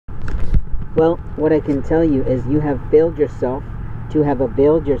Well, what I can tell you is you have failed yourself to have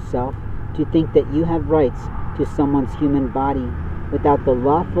availed yourself to think that you have rights to someone's human body without the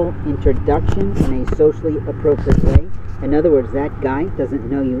lawful introduction in a socially appropriate way. In other words, that guy doesn't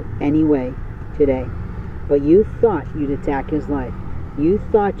know you anyway today. But you thought you'd attack his life. You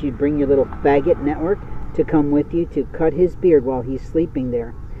thought you'd bring your little faggot network to come with you to cut his beard while he's sleeping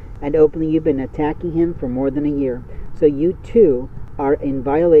there. And openly you've been attacking him for more than a year. So you too are in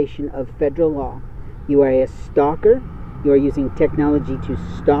violation of federal law. You are a stalker. You are using technology to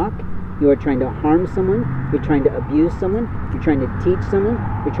stalk. You are trying to harm someone. You're trying to abuse someone. You're trying to teach someone.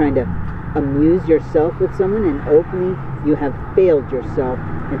 You're trying to amuse yourself with someone. And openly you have failed yourself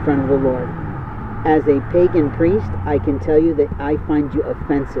in front of the Lord. As a pagan priest, I can tell you that I find you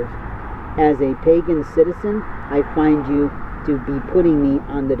offensive. As a pagan citizen, I find you to be putting me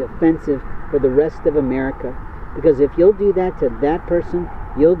on the defensive for the rest of America. Because if you'll do that to that person,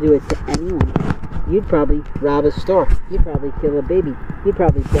 you'll do it to anyone. You'd probably rob a store. You'd probably kill a baby. You'd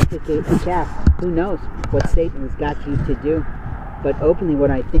probably defecate a calf. Who knows what Satan's got you to do. But openly what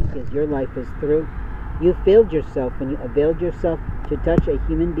I think is your life is through. You failed yourself when you availed yourself to touch a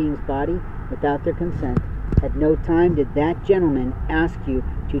human being's body without their consent. At no time did that gentleman ask you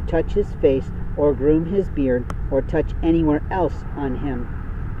to touch his face or groom his beard or touch anywhere else on him.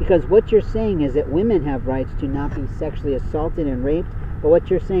 Because what you're saying is that women have rights to not be sexually assaulted and raped, but what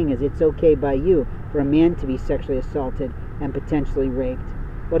you're saying is it's okay by you for a man to be sexually assaulted and potentially raped.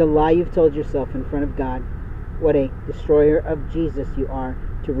 What a lie you've told yourself in front of God. What a destroyer of Jesus you are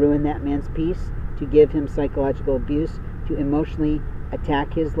to ruin that man's peace, to give him psychological abuse, to emotionally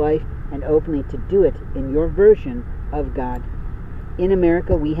attack his life, and openly to do it in your version of God. In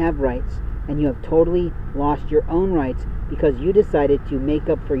America, we have rights, and you have totally lost your own rights because you decided to make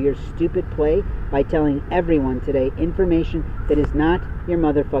up for your stupid play by telling everyone today information that is not your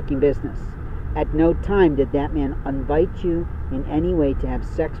motherfucking business. At no time did that man invite you in any way to have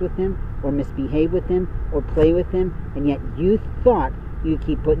sex with him or misbehave with him or play with him, and yet you thought you'd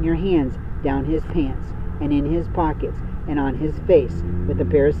keep putting your hands down his pants and in his pockets and on his face with a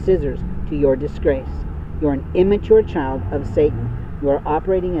pair of scissors to your disgrace. You're an immature child of Satan. You are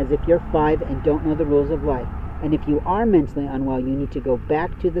operating as if you're 5 and don't know the rules of life. And if you are mentally unwell, you need to go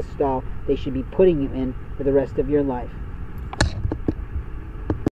back to the stall they should be putting you in for the rest of your life.